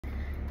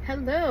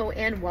Hello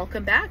and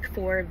welcome back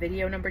for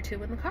video number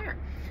 2 in the car.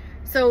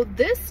 So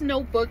this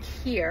notebook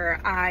here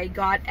I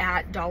got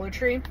at Dollar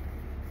Tree.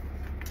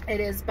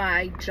 It is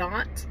by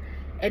Jot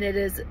and it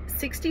is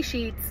 60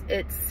 sheets.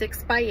 It's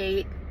 6 by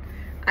 8.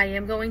 I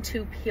am going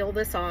to peel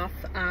this off,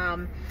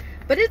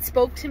 but it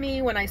spoke to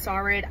me when I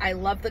saw it. I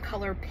love the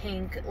color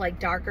pink, like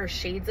darker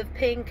shades of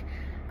pink.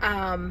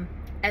 And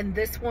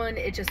this one,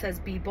 it just says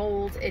be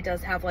bold. It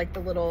does have like the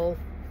little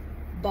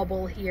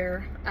bubble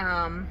here.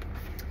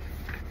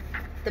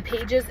 The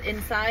pages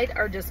inside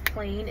are just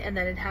plain and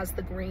then it has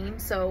the green.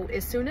 So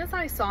as soon as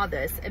I saw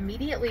this,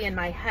 immediately in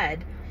my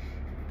head,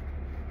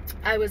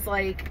 I was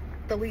like,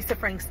 the Lisa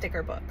Frank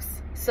sticker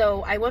books.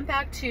 So I went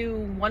back to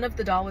one of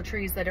the Dollar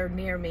Trees that are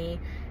near me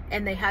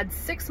and they had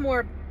 6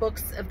 more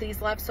books of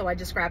these left. So I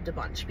just grabbed a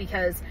bunch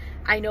because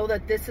I know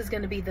that this is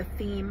going to be the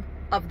theme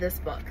of this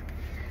book.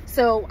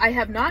 So I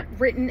have not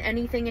written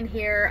anything in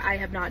here. I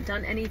have not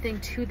done anything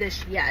to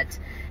this yet.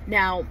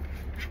 Now,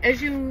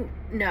 as you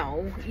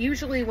know,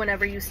 usually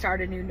whenever you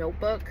start a new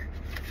notebook,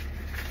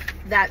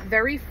 that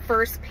very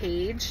first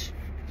page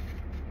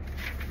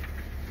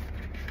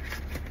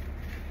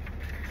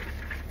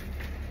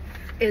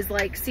is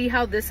like, see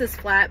how this is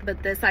flat,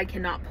 but this I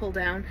cannot pull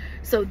down.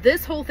 So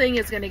this whole thing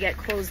is going to get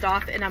closed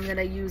off and I'm going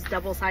to use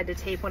double-sided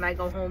tape when I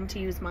go home to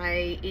use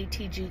my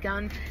ATG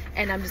gun.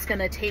 And I'm just going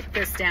to tape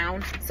this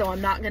down. So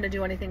I'm not going to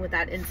do anything with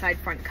that inside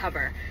front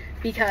cover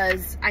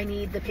because I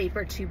need the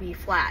paper to be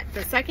flat.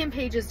 The second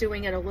page is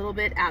doing it a little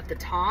bit at the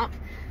top,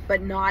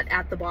 but not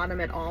at the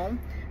bottom at all.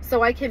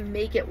 So I can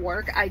make it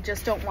work. I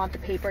just don't want the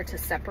paper to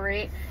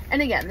separate.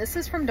 And again, this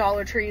is from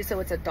Dollar Tree, so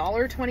it's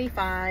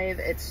 $1.25.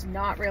 It's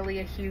not really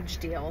a huge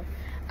deal.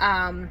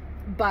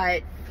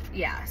 But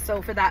yeah,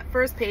 so for that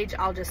first page,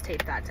 I'll just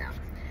tape that down.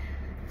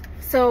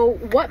 So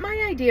what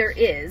my idea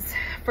is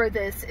for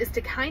this is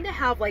to kind of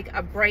have like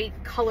a bright,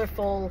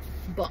 colorful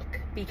book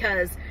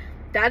because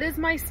that is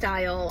my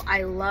style.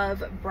 I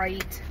love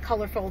bright,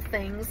 colorful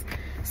things.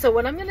 So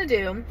what I'm going to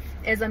do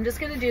is I'm just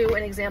going to do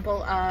an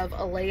example of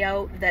a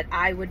layout that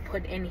I would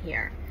put in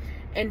here.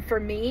 And for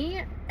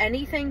me,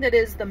 anything that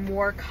is the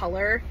more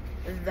color,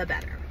 the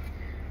better.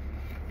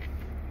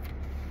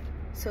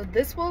 So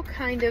this will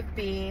kind of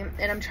be,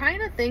 and I'm trying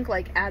to think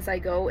like as I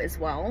go as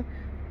well,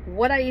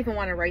 what I even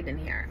want to write in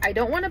here. I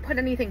don't want to put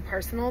anything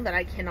personal that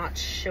I cannot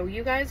show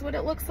you guys what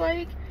it looks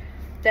like,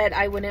 that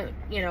I wouldn't,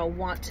 you know,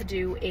 want to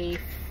do a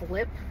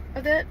flip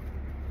of it.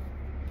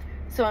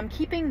 So I'm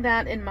keeping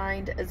that in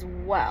mind as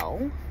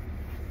well.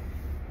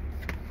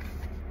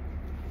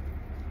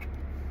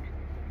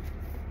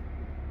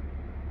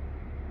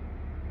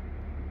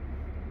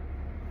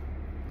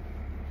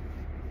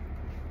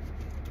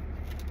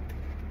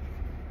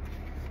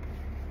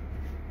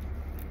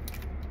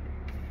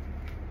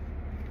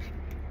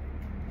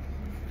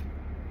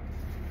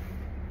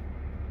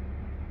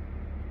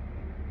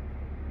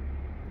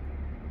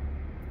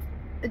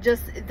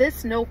 Just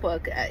this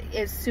notebook,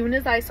 as soon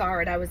as I saw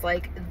it, I was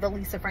like, the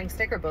Lisa Frank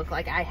sticker book,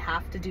 like I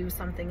have to do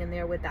something in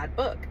there with that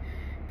book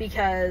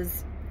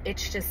because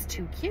it's just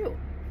too cute.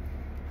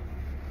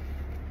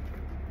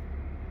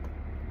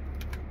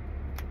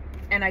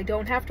 And I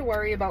don't have to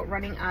worry about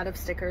running out of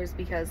stickers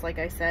because like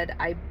I said,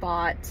 I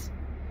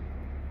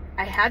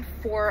had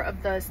 4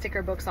 of the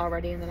sticker books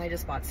already and then I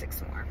just bought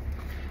 6 more.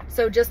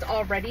 So just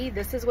already,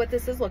 this is what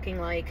this is looking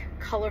like.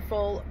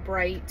 Colorful,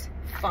 bright,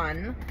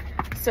 fun.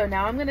 So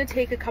now I'm going to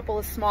take a couple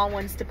of small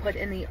ones to put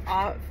in the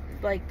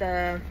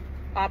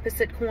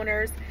opposite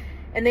corners.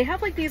 And they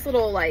have like these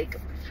little like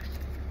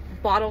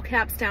bottle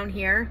caps down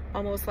here,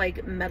 almost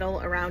like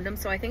metal around them.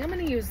 So I think I'm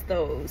going to use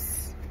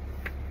those.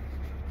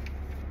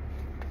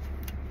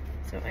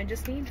 So I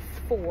just need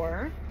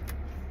 4.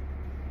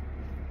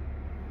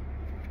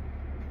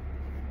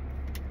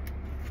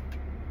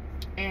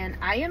 And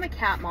I am a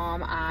cat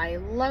mom. I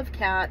love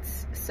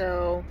cats,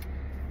 so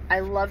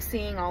I love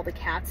seeing all the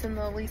cats in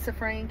the Lisa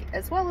Frank,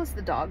 as well as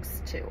the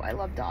dogs too. I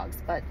love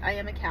dogs, but I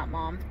am a cat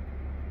mom.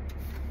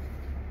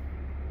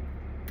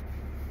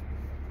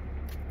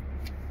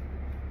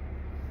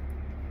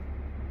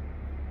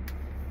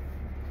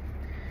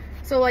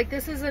 So like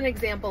this is an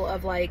example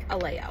of like a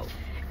layout.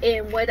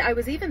 And what I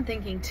was even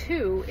thinking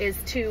too is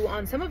to,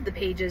 on some of the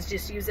pages,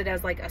 just use it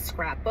as like a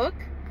scrapbook,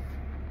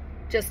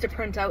 just to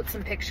print out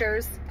some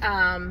pictures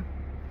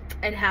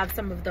and have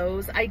some of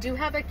those. I do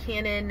have a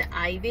Canon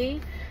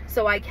Ivy,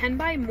 so I can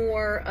buy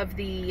more of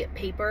the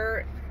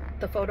paper,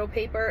 the photo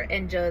paper,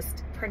 and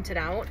just print it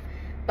out.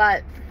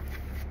 But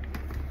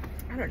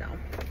I don't know.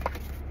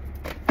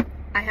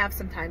 I have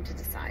some time to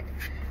decide.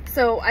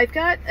 So I've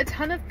got a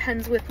ton of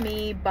pens with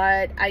me,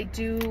 but I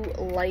do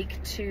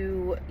like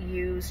to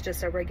use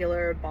just a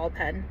regular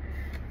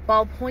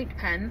ballpoint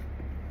pen.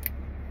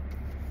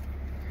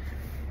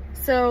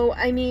 So,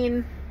 I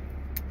mean,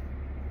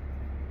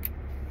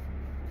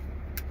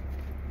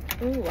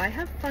 ooh, I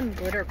have fun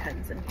glitter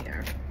pens in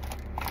here.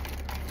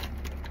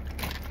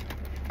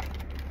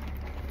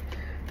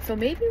 So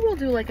maybe we'll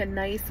do like a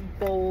nice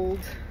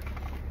bold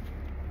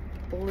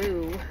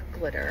blue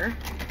glitter.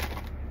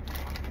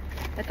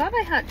 I thought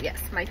I had, yes,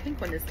 my pink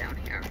one is down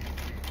here.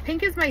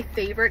 Pink is my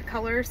favorite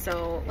color,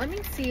 so let me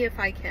see if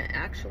I can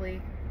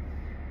actually,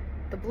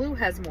 the blue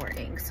has more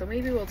ink, so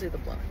maybe we'll do the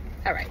blue.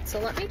 All right, so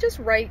let me just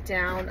write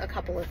down a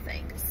couple of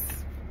things.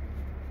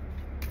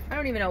 I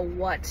don't even know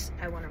what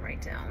I want to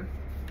write down.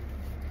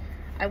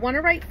 I want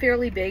to write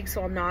fairly big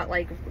so I'm not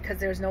like, because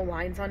there's no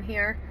lines on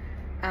here.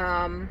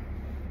 I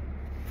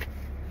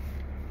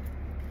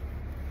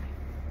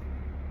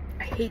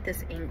hate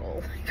this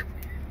angle,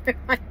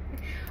 like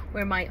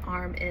where my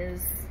arm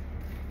is.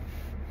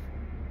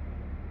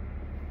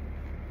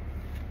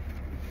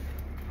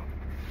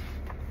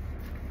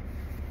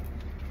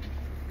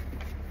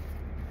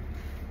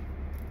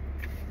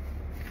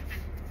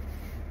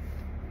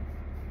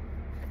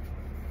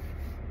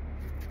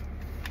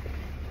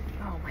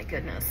 Oh my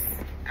goodness.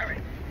 All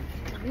right,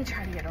 let me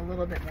try to get a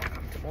little bit more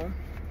comfortable.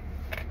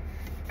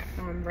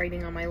 I'm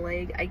writing on my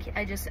leg. I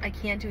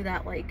can't do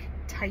that like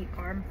tight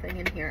arm thing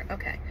in here.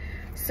 Okay,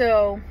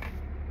 so,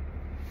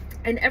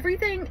 and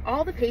everything,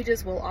 all the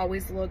pages will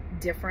always look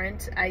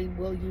different. I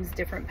will use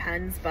different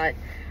pens, but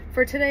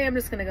for today I'm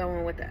just gonna go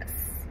in with this.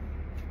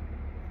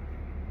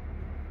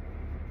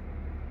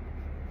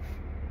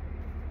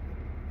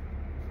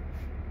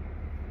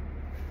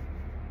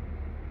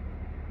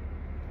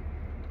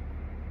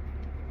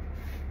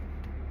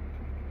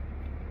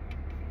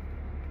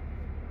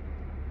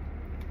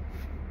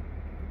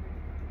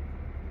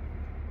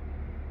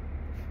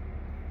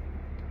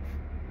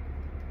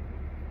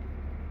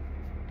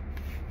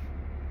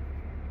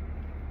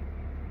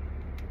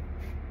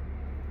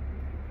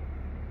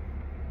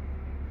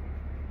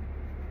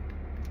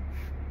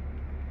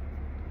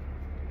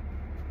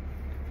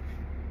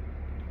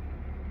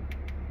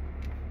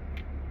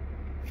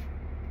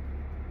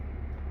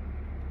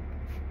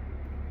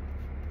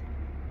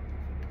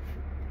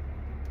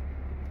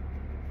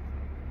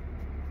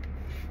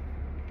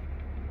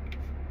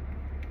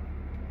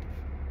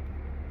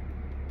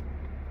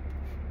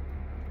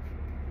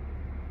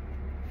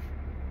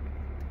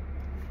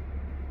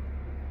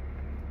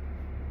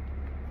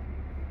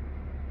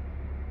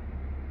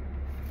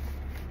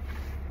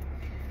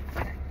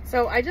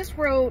 So I just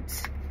wrote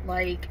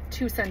like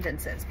 2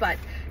 sentences, but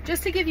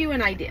just to give you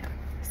an idea.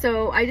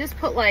 So I just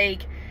put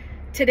like,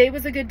 today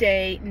was a good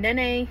day.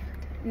 Nene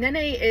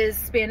is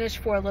Spanish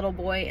for little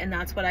boy, and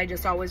that's what I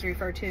just always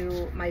refer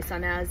to my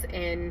son as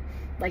in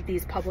like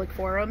these public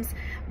forums.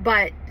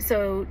 But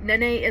so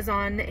Nene is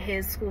on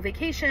his school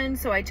vacation,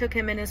 so I took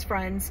him and his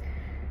friends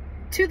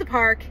to the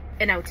park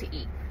and out to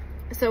eat.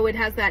 So it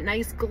has that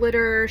nice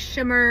glitter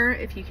shimmer,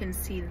 if you can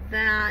see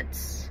that.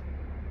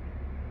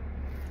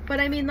 But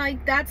I mean,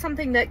 like, that's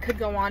something that could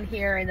go on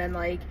here, and then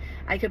like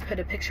I could put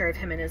a picture of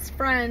him and his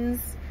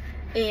friends,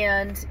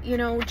 and you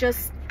know,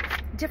 just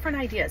different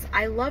ideas.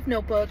 I love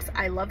notebooks,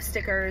 I love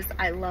stickers,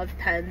 I love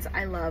pens,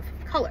 I love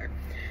color.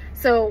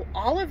 So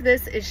all of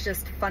this is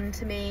just fun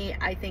to me.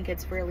 I think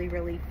it's really,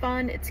 really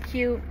fun. It's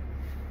cute,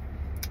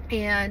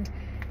 and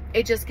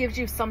it just gives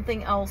you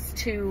something else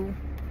to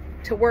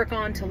work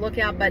on, to look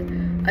at. But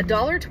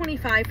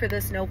 $1.25 for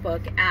this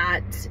notebook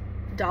at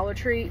Dollar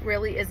Tree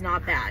really is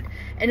not bad.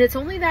 And it's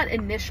only that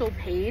initial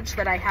page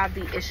that I have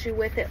the issue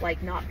with it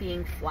like not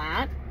being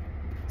flat.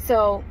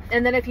 So,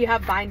 and then if you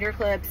have binder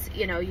clips,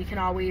 you know, you can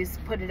always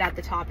put it at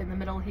the top in the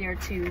middle here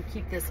to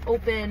keep this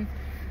open.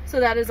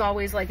 So that is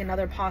always like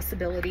another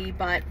possibility,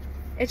 but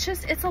it's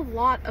just, it's a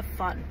lot of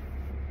fun.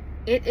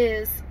 It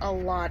is a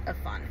lot of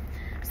fun.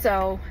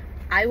 So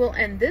I will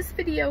end this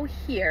video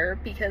here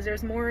because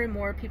there's more and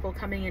more people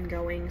coming and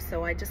going.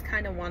 So I just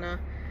kind of want to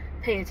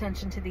pay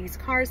attention to these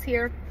cars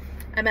here.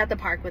 I'm at the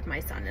park with my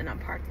son, and I'm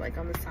parked like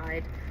on the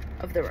side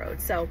of the road.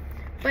 So,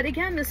 but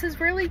again, this is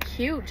really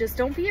cute. Just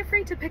don't be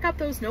afraid to pick up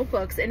those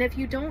notebooks. And if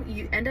you don't,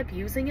 you end up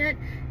using it,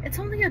 it's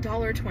only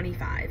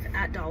 $1.25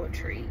 at Dollar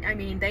Tree. I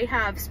mean, they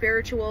have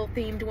spiritual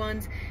themed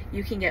ones.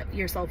 You can get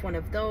yourself one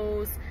of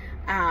those.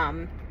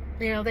 You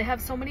know, they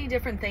have so many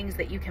different things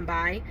that you can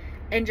buy,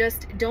 and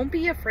just don't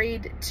be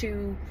afraid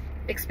to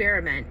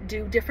experiment,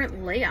 do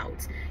different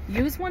layouts.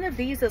 Use one of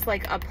these as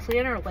like a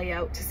planner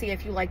layout to see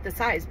if you like the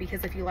size,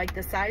 because if you like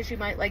the size, you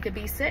might like a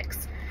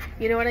B6.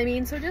 You know what I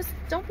mean? So just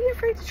don't be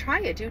afraid to try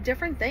it. Do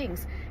different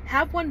things.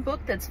 Have one book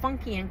that's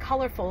funky and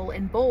colorful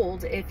and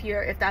bold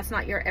if that's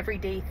not your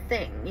everyday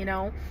thing, you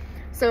know?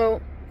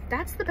 So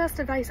that's the best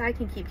advice I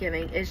can keep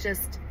giving, is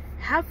just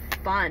have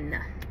fun.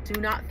 Do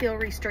not feel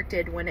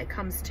restricted when it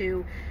comes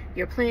to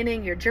your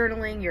planning, your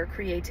journaling, your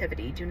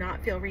creativity. Do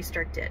not feel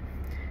restricted.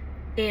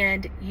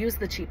 And use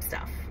the cheap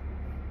stuff.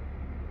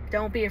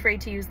 Don't be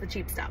afraid to use the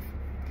cheap stuff.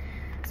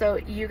 So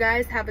you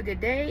guys have a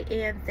good day,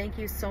 and thank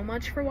you so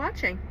much for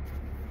watching.